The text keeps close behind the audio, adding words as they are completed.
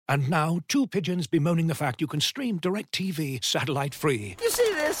And now, two pigeons bemoaning the fact you can stream DirecTV satellite-free. You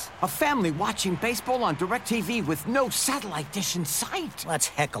see this? A family watching baseball on DirecTV with no satellite dish in sight. Let's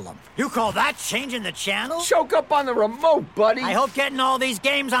heckle them. You call that changing the channel? Choke up on the remote, buddy. I hope getting all these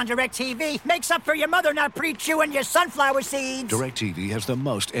games on DirecTV makes up for your mother not pre-chewing your sunflower seeds. DirecTV has the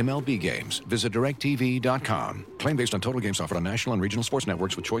most MLB games. Visit DirecTV.com. Claim based on total games offered on national and regional sports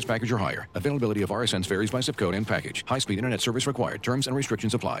networks with choice package or higher. Availability of RSNs varies by zip code and package. High-speed internet service required. Terms and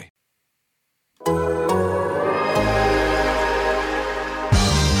restrictions apply. Donna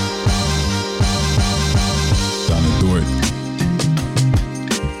Dort.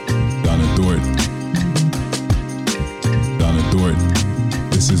 Donna Dort. Donna Dort.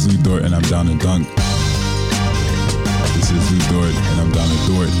 This is Lee Dort and I'm down to dunk. This is Lee Dort and I'm down to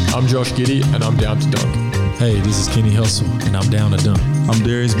Dort. I'm Josh Giddey and I'm down to dunk. Hey, this is Kenny Helsel and I'm down to dunk. I'm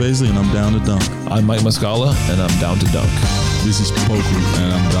Darius Baisley and I'm down to dunk. I'm Mike Muscala and I'm down to dunk. This is Poku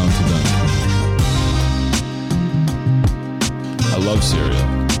and I'm down to dunk. I love cereal.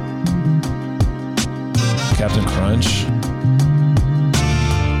 Captain Crunch,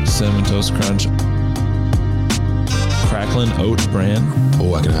 Cinnamon Toast Crunch, Cracklin Oat Bran.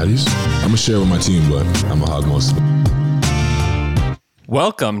 Oh, I can have these? I'm going to share with my team, but I'm going to hog most of it.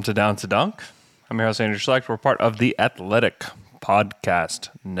 Welcome to Down to Dunk. I'm your host, Andrew Schlecht. We're part of the Athletic Podcast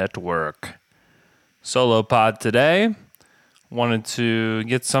Network. Solo pod today. Wanted to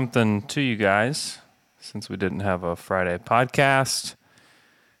get something to you guys since we didn't have a Friday podcast.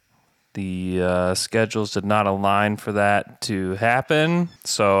 The schedules did not align for that to happen.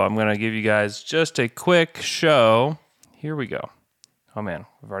 So I'm going to give you guys just a quick show. Here we go. Oh man,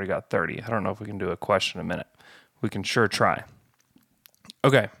 we've already got 30. I don't know if we can do a question in a minute. We can sure try.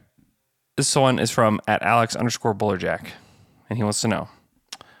 Okay. This one is from @Alex_Bullerjack. And he wants to know,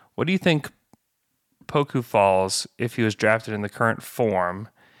 what do you think Poku falls if he was drafted in the current form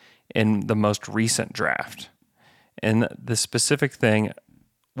in the most recent draft? And the specific thing,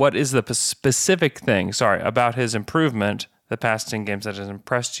 what is the specific thing, about his improvement the past 10 games that has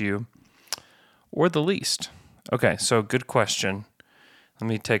impressed you, or the least? Okay, so good question. Let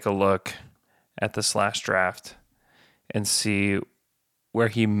me take a look at this last draft and see where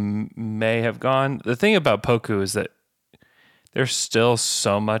he may have gone. The thing about Poku is that there's still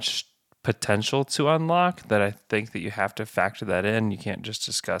so much potential to unlock that I think that you have to factor that in. You can't just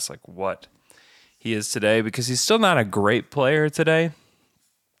discuss like what he is today because he's still not a great player today.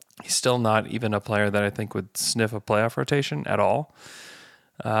 He's still not even a player that I think would sniff a playoff rotation at all.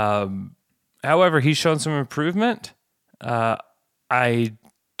 However, he's shown some improvement. I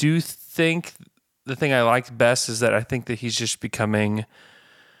do think the thing I like best is that I think that he's just becoming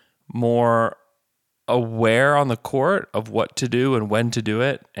more aware on the court of what to do and when to do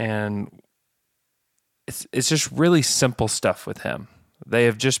it, and it's just really simple stuff with him. They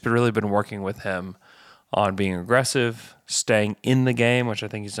have just really been working with him on being aggressive, staying in the game, which I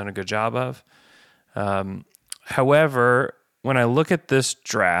think he's done a good job of. However, when I look at this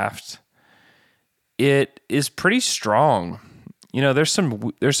draft, it is pretty strong. You know, there's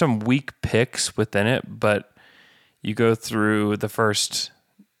some weak picks within it, but you go through the first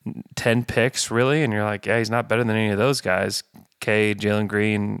 10 picks, really, and you're like, yeah, he's not better than any of those guys. Cade, Jalen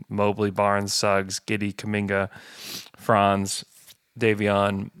Green, Mobley, Barnes, Suggs, Giddey, Kuminga, Franz,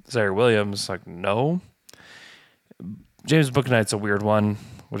 Davion, Zaire Williams. Like, no. James Bouknight's a weird one.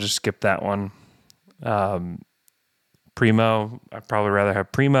 We'll just skip that one. Primo, I'd probably rather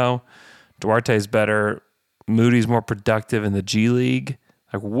have Primo. Duarte's better. Moody's more productive in the G League,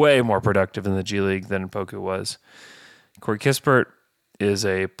 like way more productive in the G League than Poku was. Corey Kispert is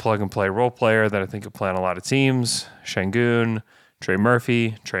a plug-and-play role player that I think could play on a lot of teams. Şengün, Trey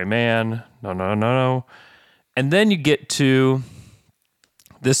Murphy, Trey Mann, no. And then you get to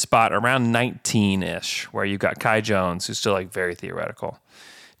this spot around 19-ish, where you've got Kai Jones, who's still like very theoretical.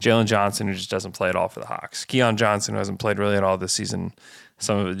 Jalen Johnson, who just doesn't play at all for the Hawks. Keon Johnson, who hasn't played really at all this season,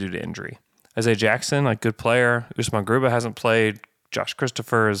 some of it due to injury. Isaiah Jackson, like good player. Usman Garuba hasn't played. Josh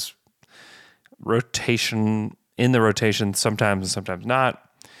Christopher is in the rotation sometimes and sometimes not.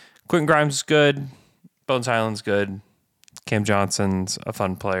 Quentin Grimes is good. Bones Highland's good. Cam Johnson's a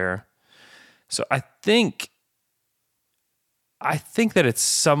fun player. So I think that it's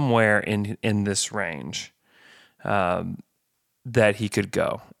somewhere in this range that he could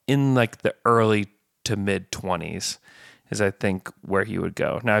go. In like the early to mid 20s is I think where he would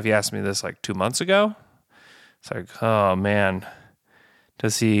go. Now, if you asked me this like 2 months ago, it's like, oh man,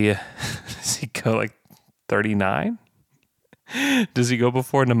 does he go like 39? Does he go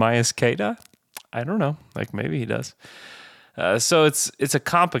before Neemias Queta? I don't know. Like maybe he does. So it's a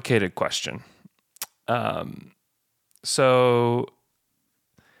complicated question. So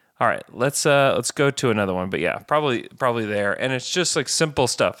All right, let's go to another one. But yeah, probably there. And it's just like simple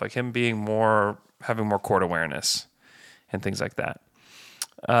stuff, like him having more court awareness and things like that.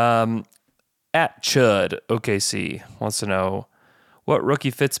 At Chud OKC wants to know what rookie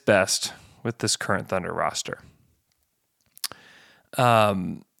fits best with this current Thunder roster.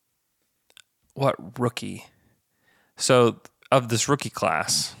 What rookie? So of this rookie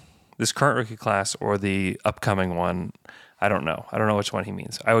class, this current rookie class or the upcoming one, I don't know. I don't know which one he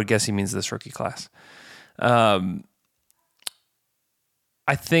means. I would guess he means this rookie class. I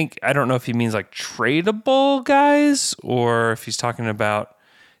don't know if he means like tradable guys or if he's talking about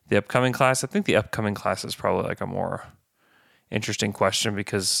the upcoming class. I think the upcoming class is probably like a more interesting question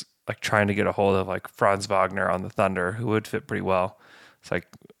because like trying to get a hold of like Franz Wagner on the Thunder, who would fit pretty well. It's like,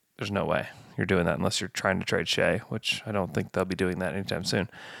 there's no way you're doing that unless you're trying to trade Shea, which I don't think they'll be doing that anytime soon.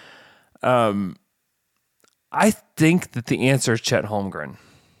 I think that the answer is Chet Holmgren.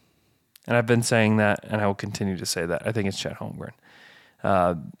 And I've been saying that, and I will continue to say that. I think it's Chet Holmgren.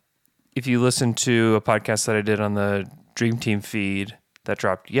 If you listen to a podcast that I did on the Dream Team feed that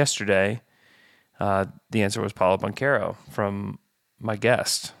dropped yesterday, the answer was Paolo Banchero from my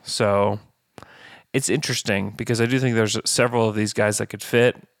guest. So it's interesting because I do think there's several of these guys that could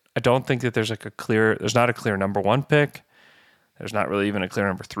fit. I don't think that there's not a clear number one pick. There's not really even a clear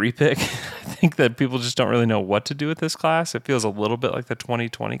number 3 pick. I think that people just don't really know what to do with this class. It feels a little bit like the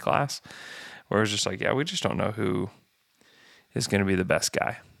 2020 class, where it's just like, yeah, we just don't know who is going to be the best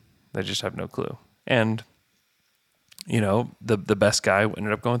guy. They just have no clue. And, the best guy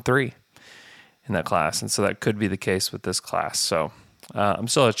ended up going 3 in that class. And so that could be the case with this class. So I'm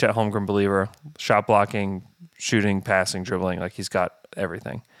still a Chet Holmgren believer. Shot blocking, shooting, passing, dribbling, like he's got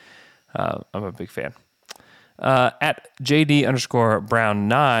everything. I'm a big fan. At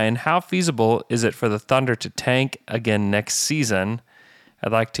JD_Brown9, how feasible is it for the Thunder to tank again next season?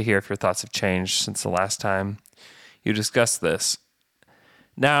 I'd like to hear if your thoughts have changed since the last time you discussed this.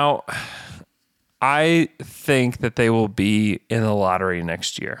 Now, I think that they will be in the lottery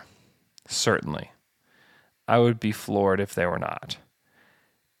next year. Certainly. I would be floored if they were not.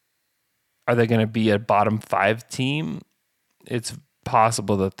 Are they going to be a bottom 5 team? It's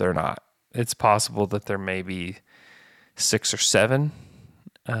possible that they're not. It's possible that there may be 6 or 7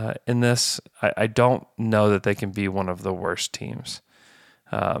 in this. I don't know that they can be one of the worst teams.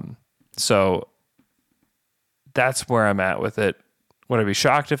 So that's where I'm at with it. Would I be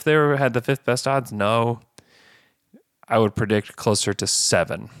shocked if they had the 5th best odds? No. I would predict closer to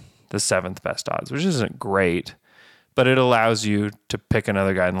 7, the 7th best odds, which isn't great, but it allows you to pick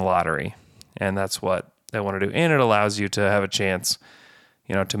another guy in the lottery, and that's what they want to do. And it allows you to have a chance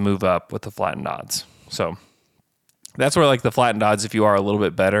to move up with the flattened odds. So that's where like the flattened odds, if you are a little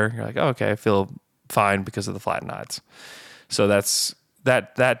bit better, you're like, oh, okay, I feel fine because of the flattened odds. So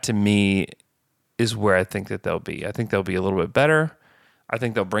that to me is where I think that they'll be. I think they'll be a little bit better. I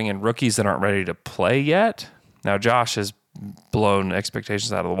think they'll bring in rookies that aren't ready to play yet. Now, Josh has blown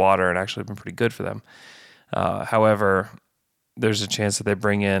expectations out of the water and actually been pretty good for them. However, there's a chance that they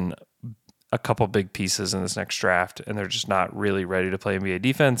bring in a couple big pieces in this next draft, and they're just not really ready to play NBA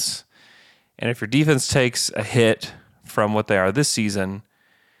defense. And if your defense takes a hit from what they are this season,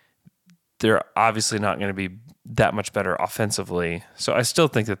 they're obviously not going to be that much better offensively. So I still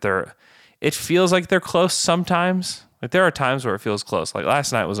think that it feels like they're close sometimes. Like there are times where it feels close. Like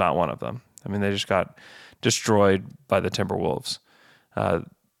last night was not one of them. I mean, they just got destroyed by the Timberwolves.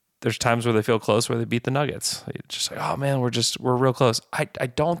 There's times where they feel close where they beat the Nuggets. It's just like, oh man, we're real close. I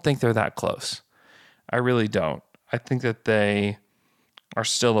don't think they're that close. I really don't. I think that they are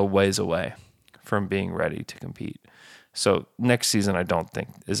still a ways away from being ready to compete. So next season, I don't think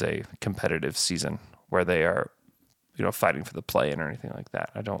is a competitive season where they are, fighting for the play-in or anything like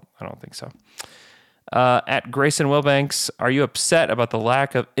that. I don't think so. At Grayson Wilbanks, are you upset about the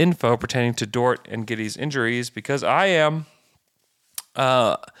lack of info pertaining to Dort and Giddey's injuries? Because I am.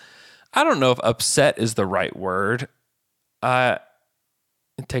 I don't know if upset is the right word. It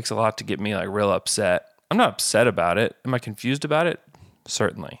takes a lot to get me like real upset. I'm not upset about it. Am I confused about it?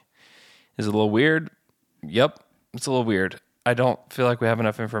 Certainly. Is it a little weird? Yep, it's a little weird. I don't feel like we have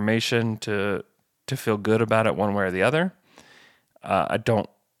enough information to feel good about it one way or the other. I don't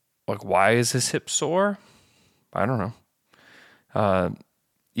like. Why is his hip sore? I don't know.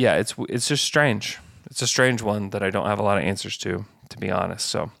 Yeah, it's just strange. It's a strange one that I don't have a lot of answers to be honest.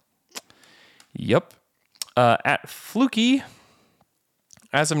 So, yep. At Fluky,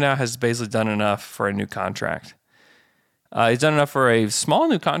 as of now, has basically done enough for a new contract. He's done enough for a small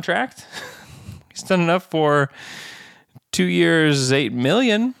new contract. He's done enough for 2 years, $8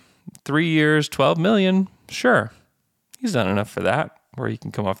 million, 3 years, $12 million. Sure, he's done enough for that. where he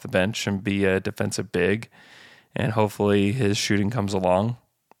can come off the bench and be a defensive big, and hopefully his shooting comes along.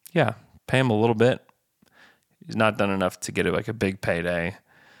 Yeah, pay him a little bit. He's not done enough to get like a big payday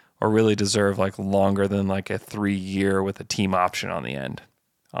or really deserve like longer than like a 3-year with a team option on the end,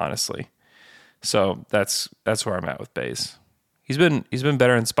 honestly. So that's where I'm at with Baze. He's been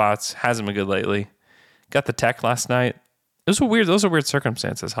better in spots, hasn't been good lately. Got the tech last night. Those are weird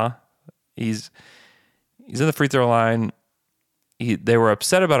circumstances, huh? He's in the free throw line. They were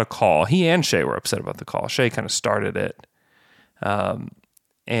upset about a call. He and Shea were upset about the call. Shea kind of started it.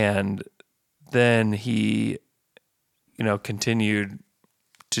 And then he, continued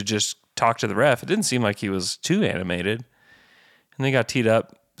to just talk to the ref. It didn't seem like he was too animated. And they got teed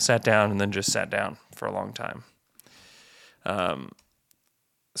up, sat down, and then just sat down for a long time.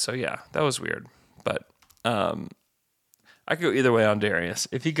 So yeah, that was weird. But I could go either way on Darius.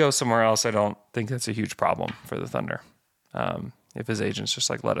 If he goes somewhere else, I don't think that's a huge problem for the Thunder. If his agent's just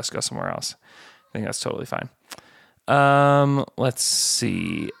like, let us go somewhere else, I think that's totally fine. Let's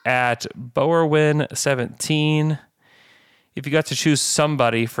see. At Bowerwin17, if you got to choose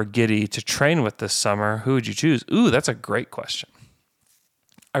somebody for Giddey to train with this summer, who would you choose? Ooh, that's a great question.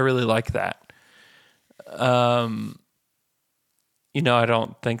 I really like that. I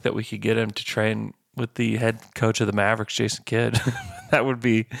don't think that we could get him to train with the head coach of the Mavericks, Jason Kidd. I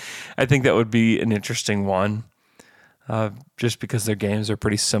think that would be an interesting one, just because their games are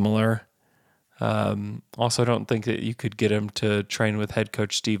pretty similar. Also, I don't think that you could get him to train with head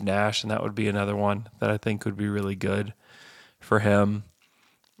coach Steve Nash, and that would be another one that I think would be really good for him.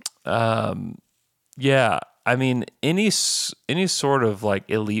 Yeah, I mean, any sort of like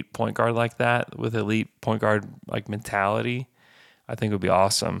elite point guard like that with elite point guard like mentality, I think would be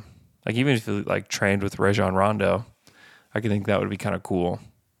awesome. Like even if you like trained with Rajon Rondo, I could think that would be kind of cool.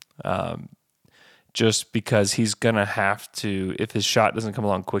 Just because he's gonna have to, if his shot doesn't come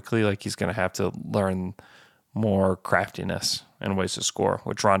along quickly, like he's gonna have to learn more craftiness and ways to score,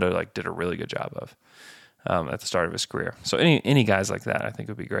 which Rondo like did a really good job of at the start of his career. So any guys like that, I think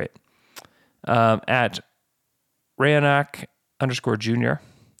would be great. At Rayanak_Jr.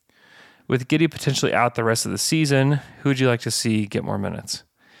 With Giddey potentially out the rest of the season, who would you like to see get more minutes?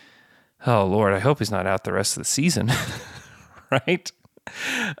 Oh Lord, I hope he's not out the rest of the season. Right?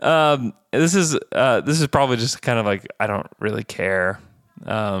 This is probably just kind of like, I don't really care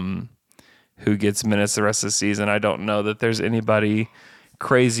who gets minutes the rest of the season. I don't know that there's anybody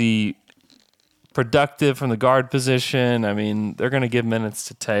crazy productive from the guard position. I mean, they're going to give minutes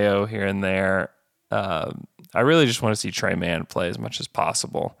to Teo here and there. I really just want to see Tre Mann play as much as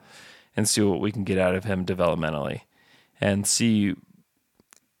possible and see what we can get out of him developmentally and see,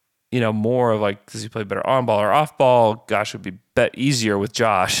 more of like, does he play better on ball or off ball? Gosh, it would be easier with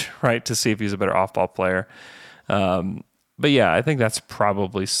Josh, right? To see if he's a better off ball player. But yeah, I think that's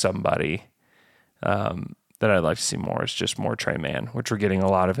probably somebody that I'd like to see more. It's just more Tre Mann, which we're getting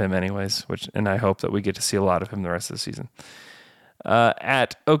a lot of him anyways, and I hope that we get to see a lot of him the rest of the season.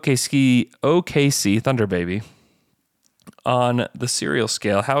 At OKC Thunder Baby, on the serial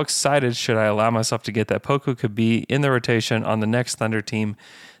scale, how excited should I allow myself to get that Poku could be in the rotation on the next Thunder team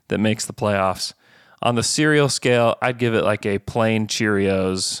that makes the playoffs? On the cereal scale, I'd give it like a plain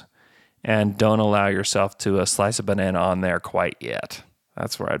Cheerios, and don't allow yourself to a slice of banana on there quite yet.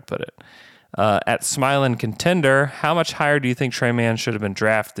 That's where I'd put it. At Smilin' Contender, how much higher do you think Tre Mann should have been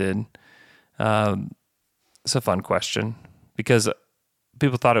drafted? It's a fun question because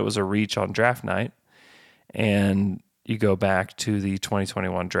people thought it was a reach on draft night, and you go back to the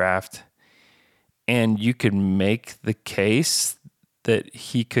 2021 draft, and you could make the case that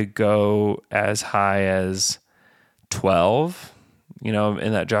he could go as high as 12,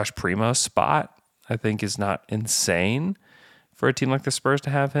 in that Josh Primo spot, I think is not insane for a team like the Spurs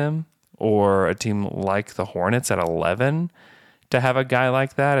to have him, or a team like the Hornets at 11 to have a guy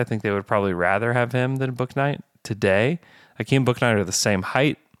like that. I think they would probably rather have him than Bouknight today. Hakeem Bouknight are the same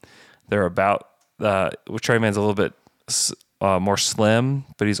height. They're about, Tre Mann's a little bit more slim,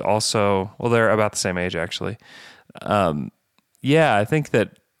 but he's also, they're about the same age actually. Yeah, I think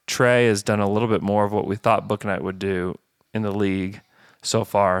that Tre has done a little bit more of what we thought Bouknight would do in the league so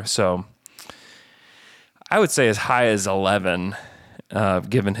far. So I would say as high as 11,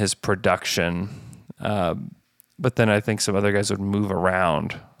 given his production. But then I think some other guys would move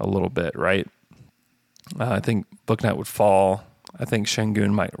around a little bit, right? I think Bouknight would fall. I think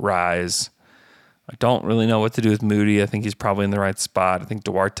Şengün might rise. I don't really know what to do with Moody. I think he's probably in the right spot. I think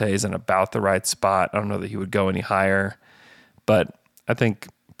Duarte is in about the right spot. I don't know that he would go any higher. But I think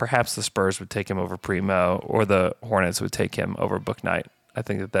perhaps the Spurs would take him over Primo, or the Hornets would take him over Bouknight. I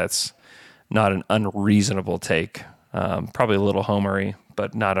think that that's not an unreasonable take Probably a little homery,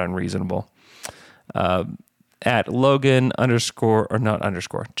 but not unreasonable. At Logan just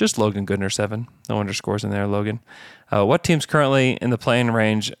Logan Goodner 7. No underscores in there, Logan. What teams currently in the playing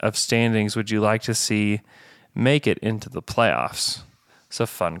range of standings would you like to see make it into the playoffs? It's a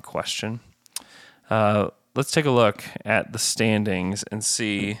fun question. Let's take a look at the standings and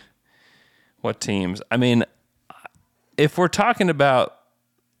see what teams. I mean, if we're talking about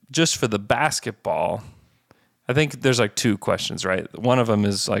just for the basketball, I think there's like two questions, right? One of them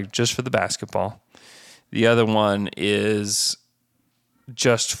is like just for the basketball. The other one is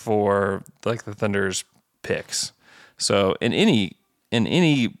just for like the Thunder's picks. So in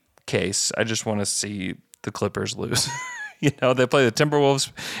any case, I just want to see the Clippers lose. They play the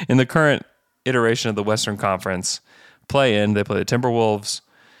Timberwolves in the current iteration of the Western Conference play-in. They play the Timberwolves,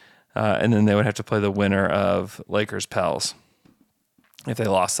 and then they would have to play the winner of Lakers Pels if they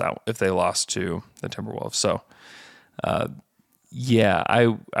lost to the Timberwolves. So, I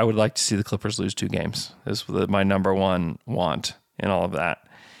would like to see the Clippers lose 2 games. This is my number one want in all of that.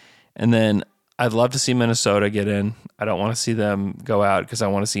 And then I'd love to see Minnesota get in. I don't want to see them go out because I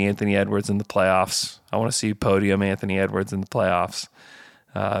want to see Anthony Edwards in the playoffs. I want to see podium Anthony Edwards in the playoffs.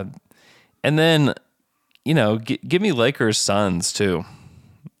 And then, give me Lakers Suns too.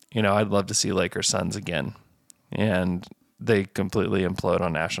 I'd love to see Lakers Suns again. And they completely implode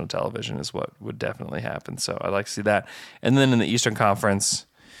on national television is what would definitely happen. So I'd like to see that. And then in the Eastern Conference,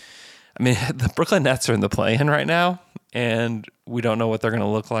 I mean, the Brooklyn Nets are in the play-in right now, and we don't know what they're going to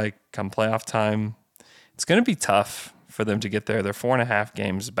look like come playoff time. It's going to be tough for them to get there. They're 4.5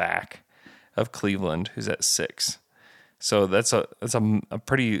 games back of Cleveland, who's at 6. So that's a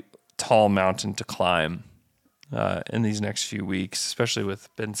pretty tall mountain to climb in these next few weeks, especially with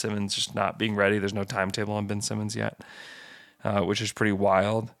Ben Simmons just not being ready. There's no timetable on Ben Simmons yet, which is pretty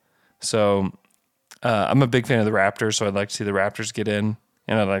wild. So I'm a big fan of the Raptors, so I'd like to see the Raptors get in,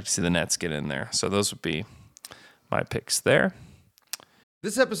 and I'd like to see the Nets get in there. So those would be my picks there.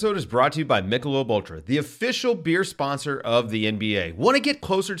 This episode is brought to you by Michelob Ultra, the official beer sponsor of the NBA. Want to get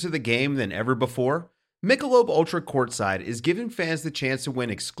closer to the game than ever before? Michelob Ultra Courtside is giving fans the chance to win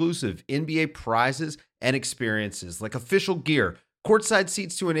exclusive NBA prizes and experiences like official gear, courtside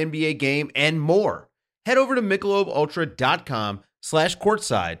seats to an NBA game, and more. Head over to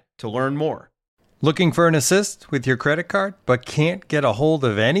MichelobUltra.com/courtside to learn more. Looking for an assist with your credit card but can't get a hold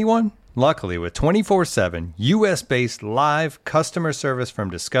of anyone? Luckily, with 24/7 U.S.-based live customer service from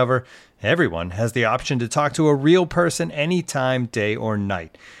Discover, everyone has the option to talk to a real person anytime, day or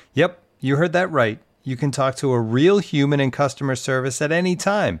night. Yep, you heard that right. You can talk to a real human in customer service at any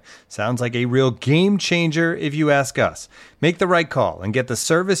time. Sounds like a real game changer if you ask us. Make the right call and get the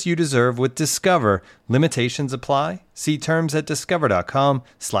service you deserve with Discover. Limitations apply. See terms at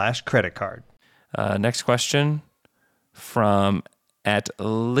discover.com/creditcard. Next question from at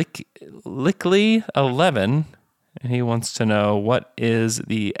Lickley11, and he wants to know, what is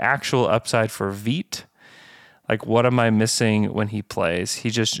the actual upside for Veet? Like, what am I missing when he plays? He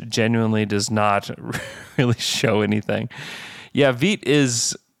just genuinely does not really show anything. Yeah, Veet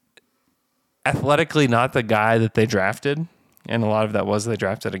is athletically not the guy that they drafted, and a lot of that was they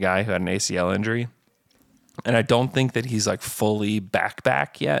drafted a guy who had an ACL injury, and I don't think that he's like fully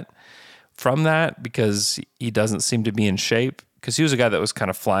back yet from that because he doesn't seem to be in shape. Because he was a guy that was kind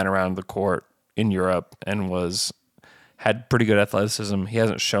of flying around the court in Europe and had pretty good athleticism. He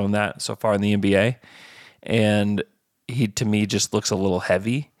hasn't shown that so far in the NBA. And he, to me, just looks a little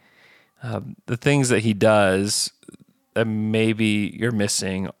heavy. The things that he does that maybe you're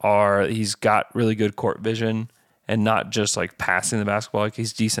missing are he's got really good court vision and not just like passing the basketball. Like,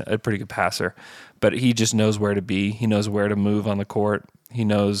 he's a pretty good passer, but he just knows where to be. He knows where to move on the court. He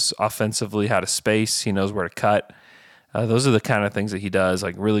knows offensively how to space. He knows where to cut. Those are the kind of things that he does,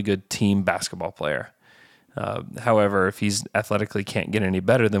 like really good team basketball player. However, if he's athletically can't get any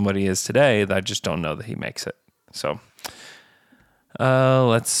better than what he is today, I just don't know that he makes it. So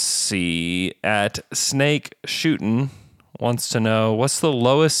let's see. At Snake Shootin' wants to know, what's the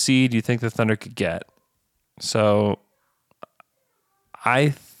lowest seed you think the Thunder could get? So I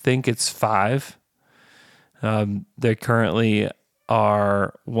think it's 5. They currently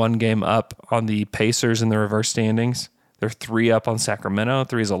are 1 game up on the Pacers in the reverse standings. They're 3 up on Sacramento.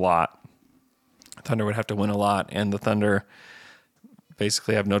 3 is a lot. Thunder would have to win a lot, and the Thunder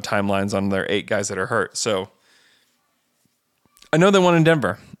basically have no timelines on their 8 guys that are hurt. So I know they won in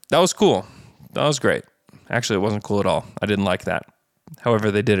Denver. That was cool. That was great. Actually, it wasn't cool at all. I didn't like that. However,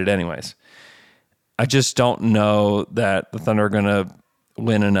 they did it anyways. I just don't know that the Thunder are going to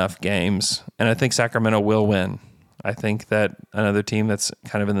win enough games, and I think Sacramento will win. I think that another team that's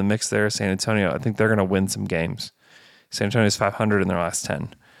kind of in the mix there is San Antonio. I think they're going to win some games. San Antonio's 500 in their last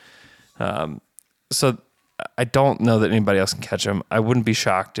 10. So I don't know that anybody else can catch them. I wouldn't be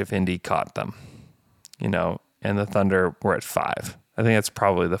shocked if Indy caught them, and the Thunder were at 5. I think that's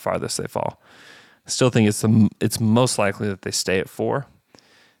probably the farthest they fall. I still think it's most likely that they stay at 4,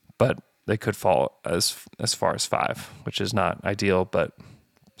 but they could fall as far as 5, which is not ideal, but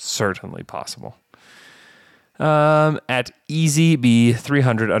certainly possible. At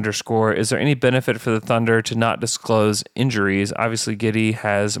EasyB300_, is there any benefit for the Thunder to not disclose injuries? Obviously, Giddey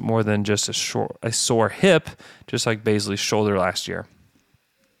has more than just a sore hip, just like Bazley's shoulder last year.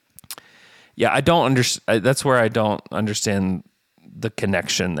 Yeah, I don't understand. That's where I don't understand the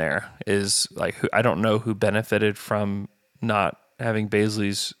connection there. Is like, I don't know who benefited from not having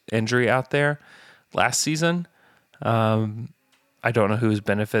Bazley's injury out there last season. I don't know whose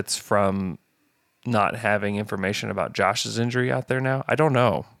benefits from not having information about Josh's injury out there now. I don't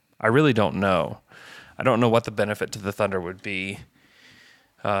know. I really don't know. I don't know what the benefit to the Thunder would be.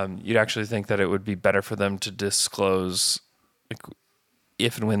 You'd actually think that it would be better for them to disclose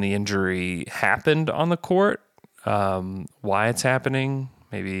if and when the injury happened on the court, why it's happening,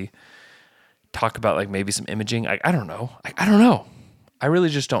 maybe talk about maybe some imaging. I don't know. I don't know. I really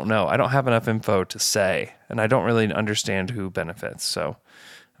just don't know. I don't have enough info to say, and I don't really understand who benefits. So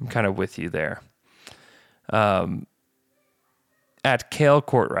I'm kind of with you there. At Kale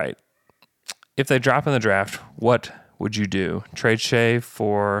Courtright, if they drop in the draft, what would you do? Trade Shea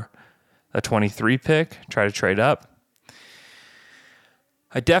for a 23 pick? Try to trade up?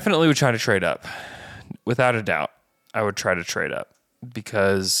 I definitely would try to trade up. Without a doubt, I would try to trade up.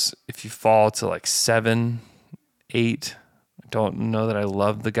 Because if you fall to 7, 8, I don't know that I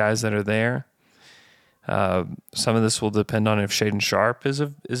love the guys that are there. Some of this will depend on if Shaedon Sharpe is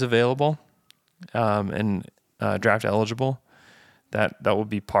available and draft eligible. That will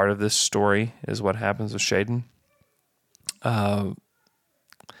be part of this story, is what happens with Shaedon. I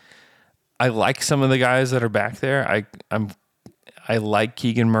like some of the guys that are back there. I like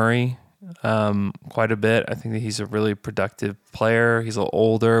Keegan Murray quite a bit. I think that he's a really productive player. He's a little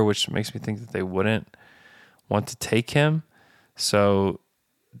older, which makes me think that they wouldn't want to take him. So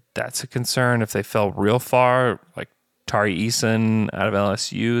that's a concern. If they fell real far, like Tari Eason out of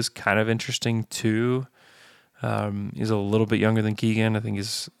LSU is kind of interesting too. He's a little bit younger than Keegan. I think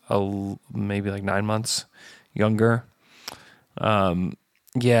he's maybe 9 months younger.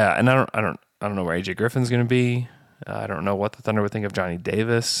 Yeah, and I don't know where AJ Griffin's going to be. I don't know what the Thunder would think of Johnny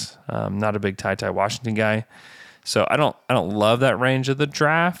Davis. Not a big Ty Washington guy, so I don't love that range of the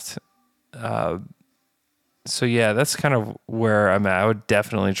draft. So yeah, that's kind of where I'm at. I would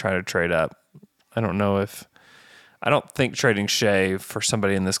definitely try to trade up. I don't think trading Shea for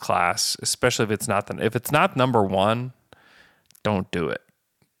somebody in this class, especially if it's not number 1, don't do it.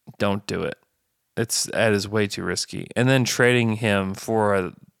 Don't do it. That is way too risky. And then trading him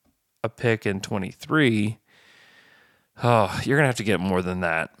for a pick in 23. Oh, you're going to have to get more than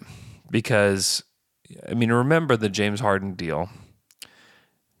that, because, remember the James Harden deal.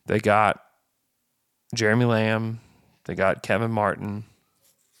 They got Jeremy Lamb. They got Kevin Martin.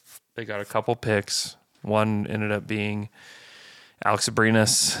 They got a couple picks. One ended up being Alex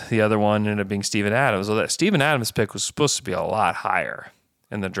Abrinas. The other one ended up being Steven Adams. So that Steven Adams pick was supposed to be a lot higher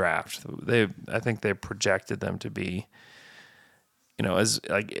in the draft. I think they projected them to be, as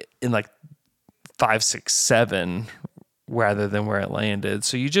in 5, 6, 7 rather than where it landed.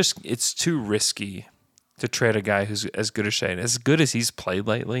 So it's too risky to trade a guy who's as good as Shea. As good as he's played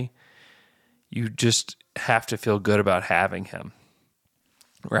lately, you just have to feel good about having him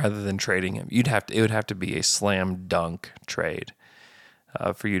rather than trading him. It would have to be a slam dunk trade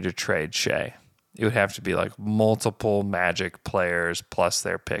for you to trade Shea. It would have to be multiple Magic players plus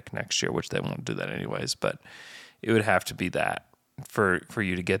their pick next year, which they won't do that anyways, but it would have to be that for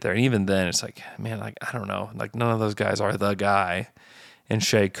you to get there. And even then, it's I don't know. None of those guys are the guy, and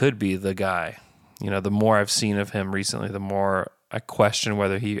Shea could be the guy. The more I've seen of him recently, the more I question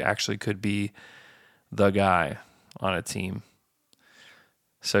whether he actually could be the guy on a team.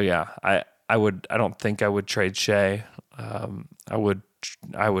 So yeah, I don't think I would trade Shea. I would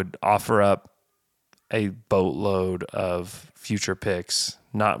offer up a boatload of future picks,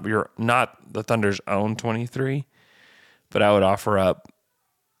 not the Thunder's own 23, but I would offer up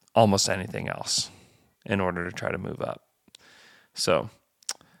almost anything else in order to try to move up. So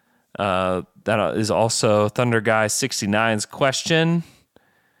that is also Thunder Guy 69's question.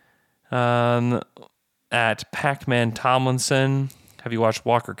 At Pac-Man Tomlinson, have you watched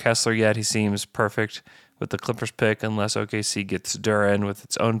Walker Kessler yet? He seems perfect with the Clippers pick unless OKC gets Duren with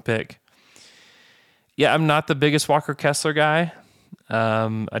its own pick. Yeah, I'm not the biggest Walker Kessler guy.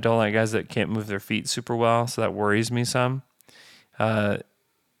 I don't like guys that can't move their feet super well, so that worries me some.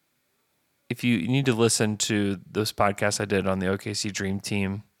 If you need to listen to those podcasts I did on the OKC Dream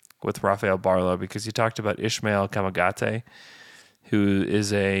Team with Rafael Barlow, because he talked about Ishmael Kamagate, who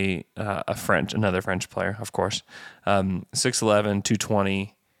is another French player, of course. 6'11",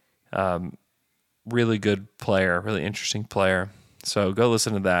 220, really good player, really interesting player. So go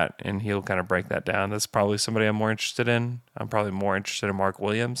listen to that, and he'll kind of break that down. That's probably somebody I'm more interested in. I'm probably more interested in Mark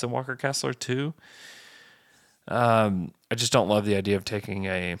Williams than Walker Kessler, too. I just don't love the idea of taking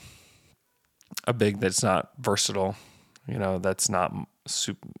a big that's not versatile, that's not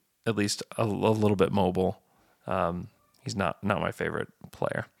at least a little bit mobile. He's not my favorite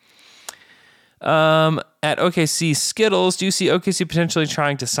player. At OKC Skittles, do you see OKC potentially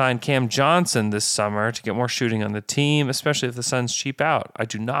trying to sign Cam Johnson this summer to get more shooting on the team, especially if the Suns cheap out? I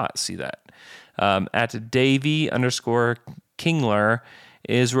do not see that. At Davey_Kingler,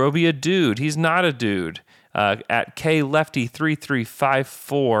 is Roby a dude? He's not a dude. At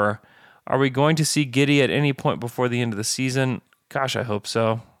KLefty3354, are we going to see Giddey at any point before the end of the season? Gosh, I hope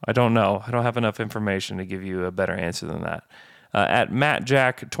so. I don't know. I don't have enough information to give you a better answer than that. At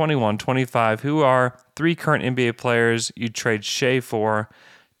MattJack2125, who are 3 current NBA players you'd trade Shea for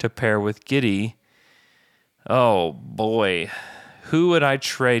to pair with Giddey? Oh, boy. Who would I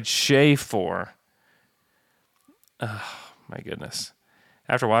trade Shea for? Oh, my goodness.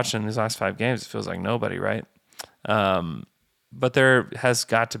 After watching these last 5 games, it feels like nobody, right? But there has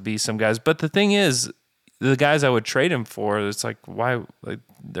got to be some guys. But the thing is, the guys I would trade him for, it's like, why?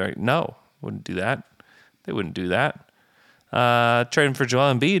 They're like, no, wouldn't do that. They wouldn't do that. Trade him for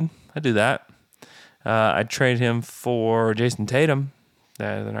Joel Embiid. I'd do that. I'd trade him for Jason Tatum.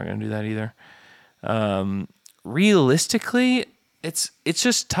 They're not going to do that either. Realistically, it's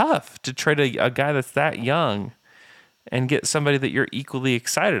just tough to trade a guy that's that young and get somebody that you're equally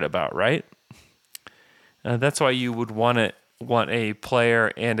excited about, right? That's why you would want a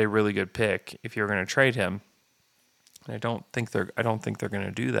player and a really good pick if you're going to trade him. I don't think they're going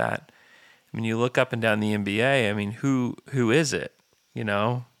to do that. I mean, you look up and down the NBA. I mean, who is it?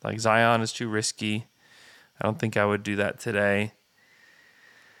 Like Zion is too risky. I don't think I would do that today.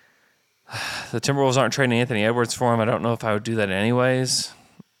 The Timberwolves aren't trading Anthony Edwards for him. I don't know if I would do that anyways.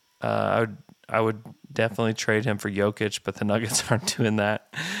 I would definitely trade him for Jokic, but the Nuggets aren't doing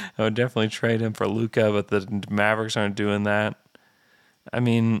that. I would definitely trade him for Luka, but the Mavericks aren't doing that. I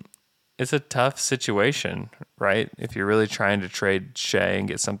mean, it's a tough situation, right? If you're really trying to trade Shea and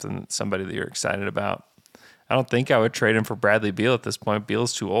get somebody that you're excited about. I don't think I would trade him for Bradley Beal at this point.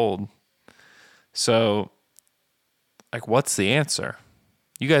 Beal's too old. So, what's the answer?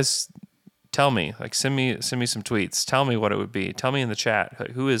 You guys tell me. Send me some tweets. Tell me what it would be. Tell me in the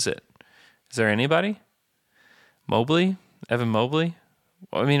chat. Who is it? Is there anybody? Mobley? Evan Mobley?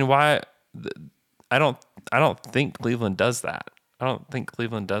 I mean, why? I don't think Cleveland does that. I don't think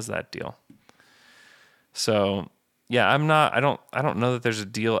Cleveland does that deal. So, yeah, I don't know that there's a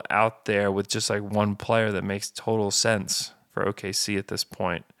deal out there with just one player that makes total sense for OKC at this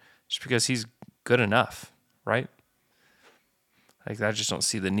point, just because he's good enough, right? I just don't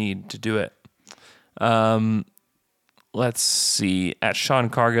see the need to do it. Let's see. At Sean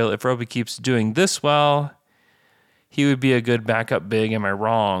Cargill, if Roby keeps doing this well, he would be a good backup big. Am I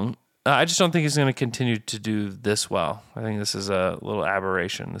wrong? I just don't think he's going to continue to do this well. I think this is a little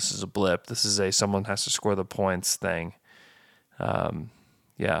aberration. This is a blip. This is someone has to score the points thing.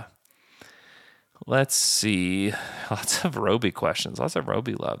 Yeah. Let's see. Lots of Roby questions. Lots of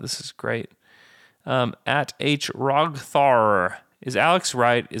Roby love. This is great. At H. Rogthar, is Alex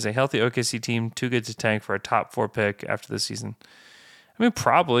right? Is a healthy OKC team too good to tank for a top 4 pick after this season? I mean,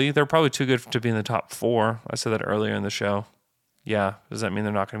 probably. They're probably too good to be in the top 4. I said that earlier in the show. Yeah. Does that mean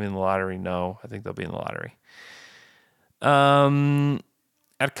they're not going to be in the lottery? No. I think they'll be in the lottery.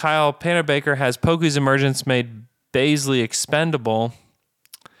 At Kyle Panabaker, has Poku's emergence made Baisley expendable?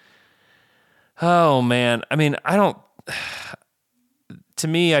 Oh, man. I mean, to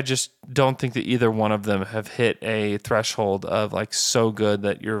me, I just don't think that either one of them have hit a threshold of so good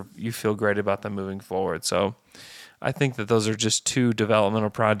that you feel great about them moving forward. So I think that those are just 2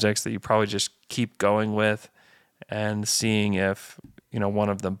 developmental projects that you probably just keep going with and seeing if, one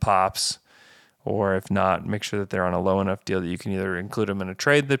of them pops, or if not, make sure that they're on a low enough deal that you can either include them in a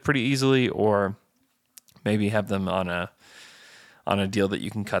trade that pretty easily, or maybe have them on a deal that you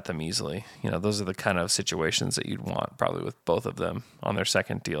can cut them easily. Those are the kind of situations that you'd want probably with both of them on their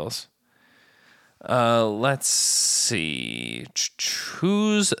second deals. Let's see.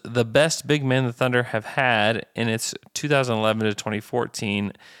 Who's the best big man the Thunder have had in its 2011 to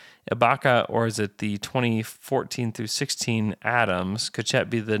 2014 Ibaka, or is it the 2014 through 16 Adams? Could Chet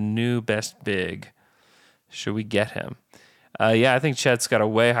be the new best big? Should we get him? Yeah, I think Chet's got a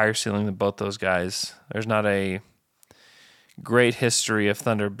way higher ceiling than both those guys. There's not a great history of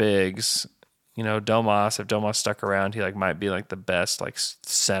Thunder bigs. You know, Domas, if Domas stuck around, he might be the best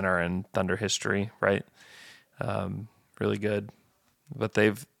center in Thunder history, right? Really good. But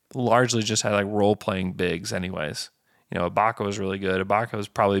they've largely just had role-playing bigs anyways. You know, Ibaka was really good. Ibaka was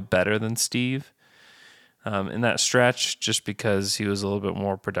probably better than Steve in that stretch just because he was a little bit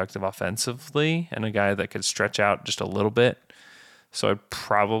more productive offensively and a guy that could stretch out just a little bit. So I'd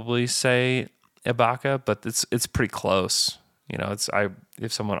probably say Ibaka, but it's pretty close. You know,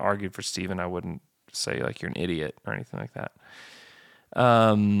 if someone argued for Steven, I wouldn't say you're an idiot or anything like that.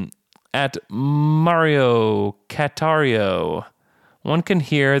 At Mario Catario, one can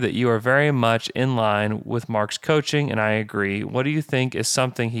hear that you are very much in line with Mark's coaching, and I agree. What do you think is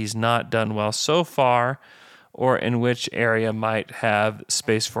something he's not done well so far, or in which area might have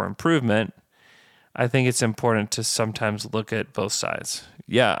space for improvement? I think it's important to sometimes look at both sides.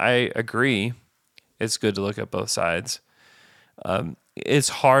 Yeah, I agree. It's good to look at both sides. It's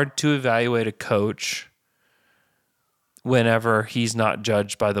hard to evaluate a coach whenever he's not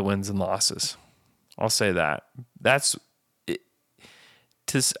judged by the wins and losses. I'll say that.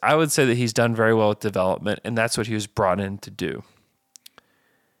 I would say that he's done very well with development, and that's what he was brought in to do.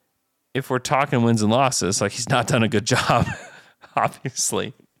 If we're talking wins and losses, he's not done a good job,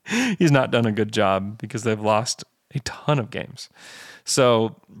 obviously. He's not done a good job because they've lost a ton of games.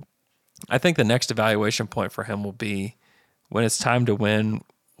 So I think the next evaluation point for him will be when it's time to win,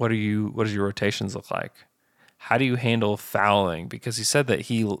 what does your rotations look like? How do you handle fouling? Because he said that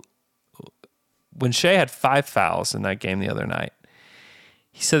when Shea had 5 fouls in that game the other night,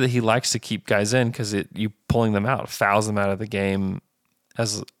 he said that he likes to keep guys in because you pulling them out, fouls them out of the game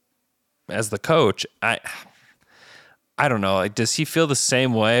as the coach. I don't know. Does he feel the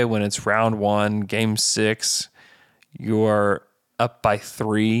same way when it's round 1, game 6, you're up by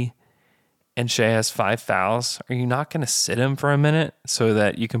 3, and Shea has 5 fouls? Are you not going to sit him for a minute so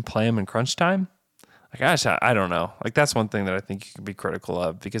that you can play him in crunch time? I don't know. That's one thing that I think you can be critical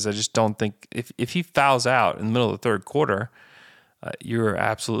of, because I just don't think if he fouls out in the middle of the third quarter, you're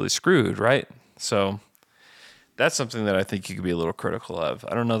absolutely screwed, right? So that's something that I think you could be a little critical of.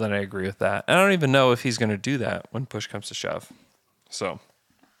 I don't know that I agree with that. I don't even know if he's going to do that when push comes to shove. So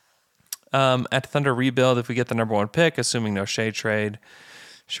at Thunder Rebuild, if we get the number 1 pick, assuming no Shea trade,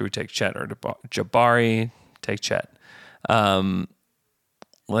 should we take Chet or Jabari? Take Chet.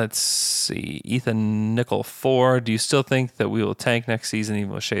 Let's see. Ethan Nickel 4. Do you still think that we will tank next season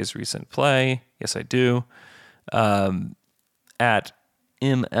even with Shea's recent play? Yes, I do. At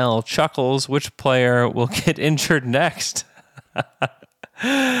ML Chuckles, which player will get injured next?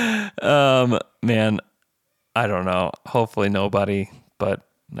 Man, I don't know. Hopefully nobody, but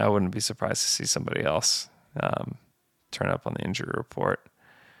I wouldn't be surprised to see somebody else turn up on the injury report.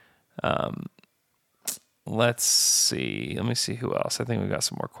 Let's see. Let me see who else. I think we got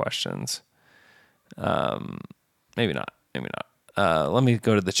some more questions. Maybe not. Let me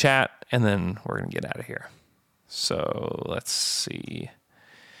go to the chat, and then we're going to get out of here. So let's see.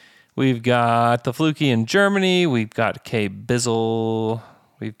 We've got the Fluky in Germany. We've got K Bizzle.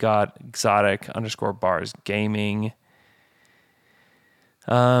 We've got exotic_bars gaming.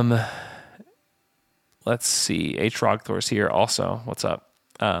 Let's see. H Rogthor's here also. What's up?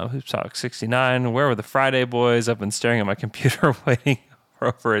 Hoops Talk 69. Where were the Friday boys? I've been staring at my computer waiting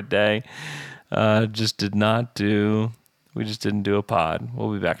for over a day. We just didn't do a pod.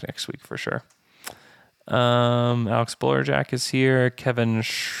 We'll be back next week for sure. Alex Bullerjack is here. Kevin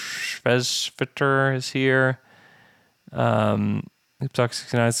Schvezfitter is here. Hoops Talk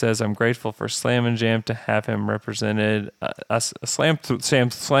 69 says, I'm grateful for Slam and Jam to have him represented Slam through,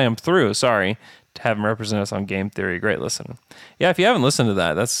 to have him represent us on Game Theory. Great listen. Yeah, if you haven't listened to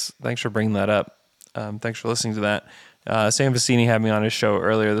that, thanks for bringing that up. Thanks for listening to that. Sam Vecini had me on his show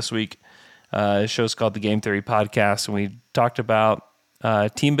earlier this week. His show's called the Game Theory Podcast, and we talked about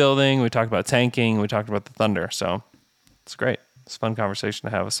team building, we talked about tanking, we talked about the Thunder. So it's great. It's a fun conversation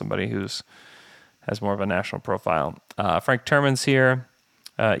to have with somebody has more of a national profile. Frank Turman's here.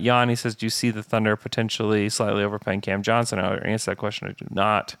 Jan, he says, do you see the Thunder potentially slightly overpaying Cam Johnson? I'll answer that question. I do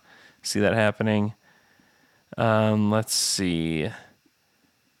not see that happening. Let's see.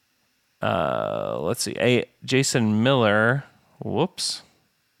 Jason Miller. Whoops.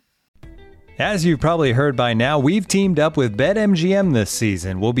 As you've probably heard by now, we've teamed up with BetMGM this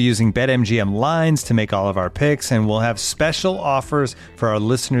season. We'll be using BetMGM lines to make all of our picks, and we'll have special offers for our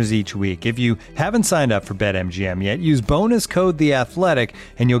listeners each week. If you haven't signed up for BetMGM yet, use bonus code The Athletic,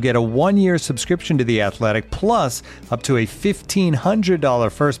 and you'll get a 1-year subscription to The Athletic, plus up to a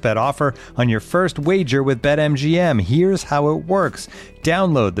 $1,500 first bet offer on your first wager with BetMGM. Here's how it works.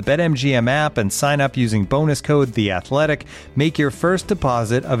 Download the BetMGM app and sign up using bonus code The Athletic. Make your first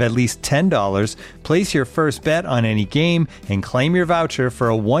deposit of at least $10. Place your first bet on any game and claim your voucher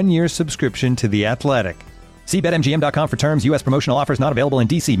for a 1-year subscription to The Athletic. See BetMGM.com for terms. U.S. promotional offers not available in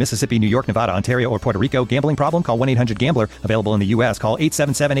D.C., Mississippi, New York, Nevada, Ontario, or Puerto Rico. Gambling problem? Call 1-800-GAMBLER. Available in the U.S. Call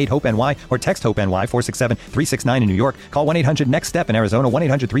 877-8-HOPE-NY or text HOPE-NY 467-369 in New York. Call 1-800-NEXT-STEP in Arizona.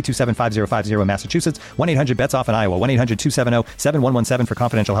 1-800-327-5050 in Massachusetts. 1-800-BETS-OFF in Iowa. 1-800-270-7117 for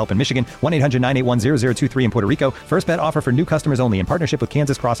confidential help in Michigan. 1-800-981-0023 in Puerto Rico. First bet offer for new customers only in partnership with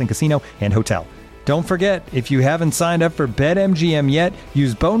Kansas Crossing Casino and Hotel. Don't forget, if you haven't signed up for BetMGM yet,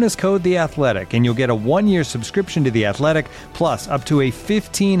 use bonus code The Athletic, and you'll get a 1-year subscription to The Athletic, plus up to a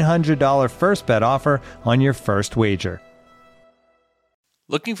 $1,500 first bet offer on your first wager.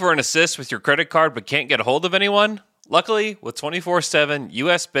 Looking for an assist with your credit card but can't get a hold of anyone? Luckily, with 24/7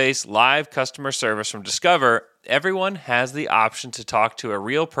 US-based live customer service from Discover, everyone has the option to talk to a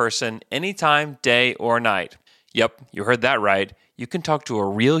real person anytime, day or night. Yep, you heard that right. You can talk to a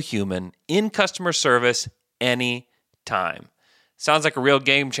real human in customer service anytime. Sounds like a real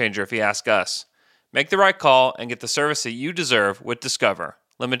game changer if you ask us. Make the right call and get the service that you deserve with Discover.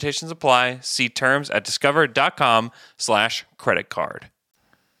 Limitations apply. See terms at discover.com/creditcard.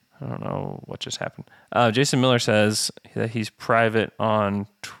 I don't know what just happened. Jason Miller says that he's private on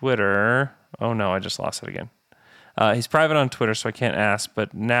Twitter. Oh no, I just lost it again. He's private on Twitter, so I can't ask.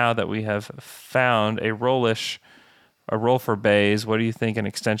 But now that we have found a role for Bays, what do you think an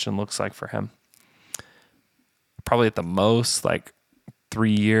extension looks like for him? Probably at the most, like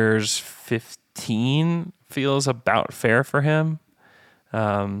 3 years, 15 feels about fair for him.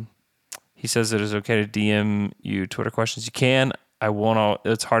 He says it is okay to DM you Twitter questions. You can. I won't.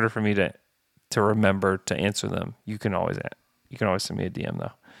 It's harder for me to remember to answer them. You can always send me a DM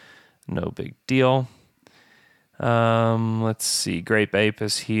though. No big deal. Let's see. Grape Ape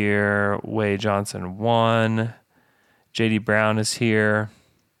is here. Way Johnson 1. JD Brown is here.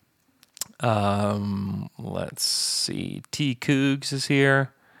 Let's see. T. Cougs is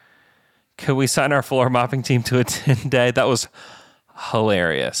here. Could we sign our floor mopping team to a 10-day? That was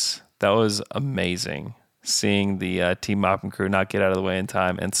hilarious. That was amazing. Seeing the team mopping crew not get out of the way in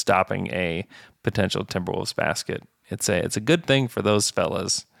time and stopping a potential Timberwolves basket. It's a good thing for those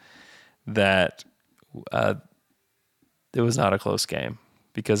fellas that it was not a close game.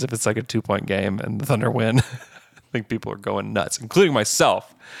 Because if it's like a 2-point game and the Thunder win, I think people are going nuts, including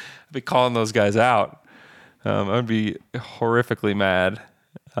myself. I'd be calling those guys out. I'd be horrifically mad.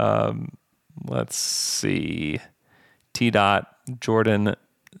 Let's see. T. Jordan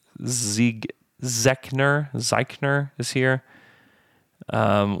Zeichner is here.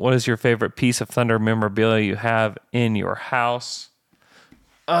 What is your favorite piece of Thunder memorabilia you have in your house?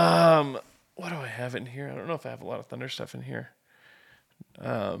 What do I have in here? I don't know if I have a lot of Thunder stuff in here.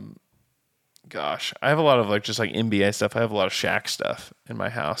 Gosh, I have a lot of just NBA stuff. I have a lot of Shaq stuff in my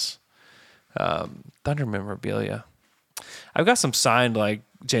house. Thunder memorabilia. I've got some signed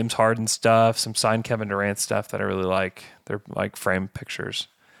James Harden stuff, some signed Kevin Durant stuff that I really like. They're framed pictures.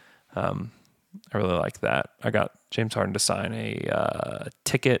 I really like that. I got James Harden to sign a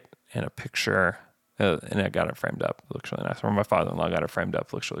ticket and a picture, and I got it framed up. It looks really nice. Or my father-in-law got it framed up.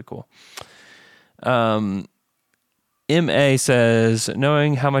 It looks really cool. M.A. says,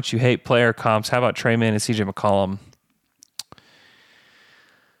 knowing how much you hate player comps, how about Trey Mann and C.J. McCollum?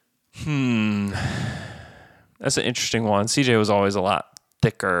 That's an interesting one. C.J. was always a lot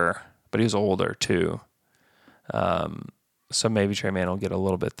thicker, but he was older too. So maybe Trey Mann will get a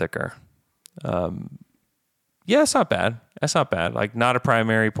little bit thicker. Yeah, it's not bad. That's not bad. Not a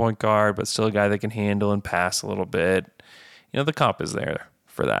primary point guard, but still a guy that can handle and pass a little bit. The comp is there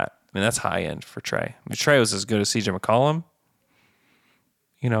for that. I mean, that's high end for Trey. Trey was as good as C.J. McCollum.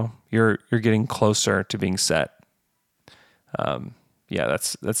 You're getting closer to being set. Yeah,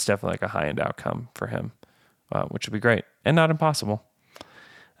 that's definitely a high end outcome for him, which would be great and not impossible.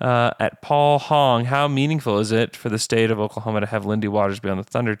 At Paul Hong, how meaningful is it for the state of Oklahoma to have Lindy Waters be on the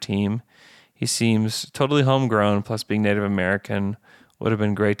Thunder team? He seems totally homegrown, plus being Native American. Would have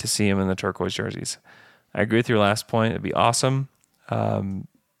been great to see him in the turquoise jerseys. I agree with your last point. It'd be awesome.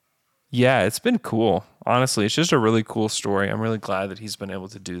 Yeah, it's been cool. Honestly, it's just a really cool story. I'm really glad that he's been able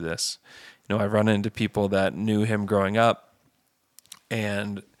to do this. I've run into people that knew him growing up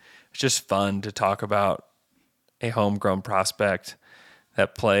and it's just fun to talk about a homegrown prospect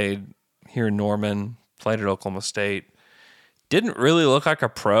that played here in Norman, played at Oklahoma State, didn't really look like a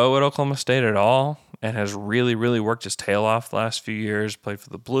pro at Oklahoma State at all, and has really, really worked his tail off the last few years, played for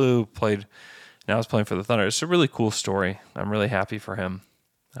the Blue, now he's playing for the Thunder. It's a really cool story. I'm really happy for him.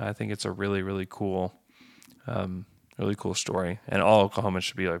 I think it's a really, really cool story, and all Oklahomans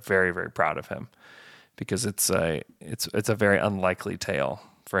should be like very, very proud of him, because it's a very unlikely tale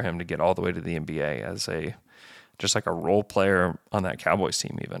for him to get all the way to the NBA as just like a role player on that Cowboys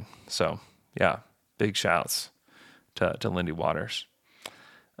team even. So yeah, big shouts to Lindy Waters.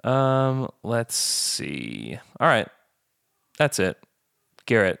 Let's see. All right, that's it.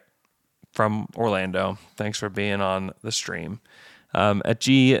 Garrett from Orlando, thanks for being on the stream. At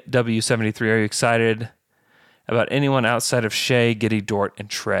GW73, are you excited about anyone outside of Shea, Giddey, Dort, and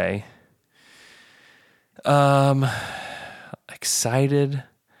Trey? Excited?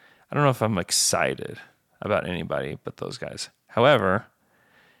 I don't know if I'm excited about anybody but those guys. However,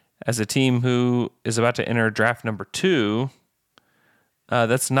 as a team who is about to enter draft number 2,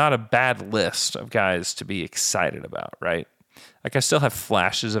 that's not a bad list of guys to be excited about, right? Like, I still have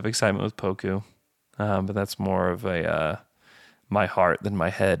flashes of excitement with Poku, but that's more of a my heart than my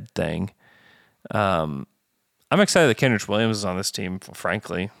head thing. I'm excited that Kenrich Williams is on this team,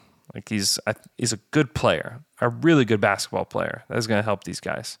 frankly. Like, he's a good player, a really good basketball player. That is going to help these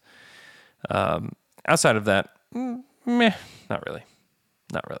guys. Outside of that, meh, not really.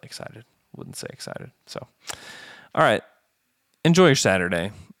 Not really excited. Wouldn't say excited. So, all right. Enjoy your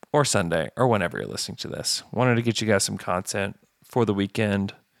Saturday or Sunday or whenever you're listening to this. Wanted to get you guys some content for the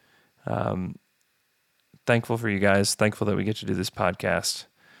weekend. Thankful for you guys. Thankful that we get to do this podcast.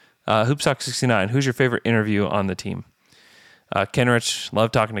 Hoopstock 69, who's your favorite interview on the team? Kenrich,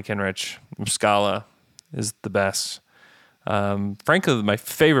 love talking to Kenrich. Muscala is the best. Frankly, my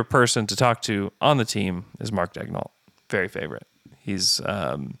favorite person to talk to on the team is Mark Daigneault. Very favorite. He's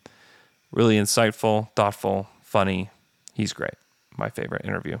really insightful, thoughtful, funny. He's great. My favorite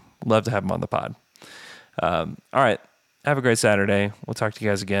interview. Love to have him on the pod. All right. Have a great Saturday. We'll talk to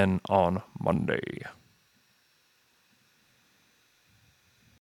you guys again on Monday.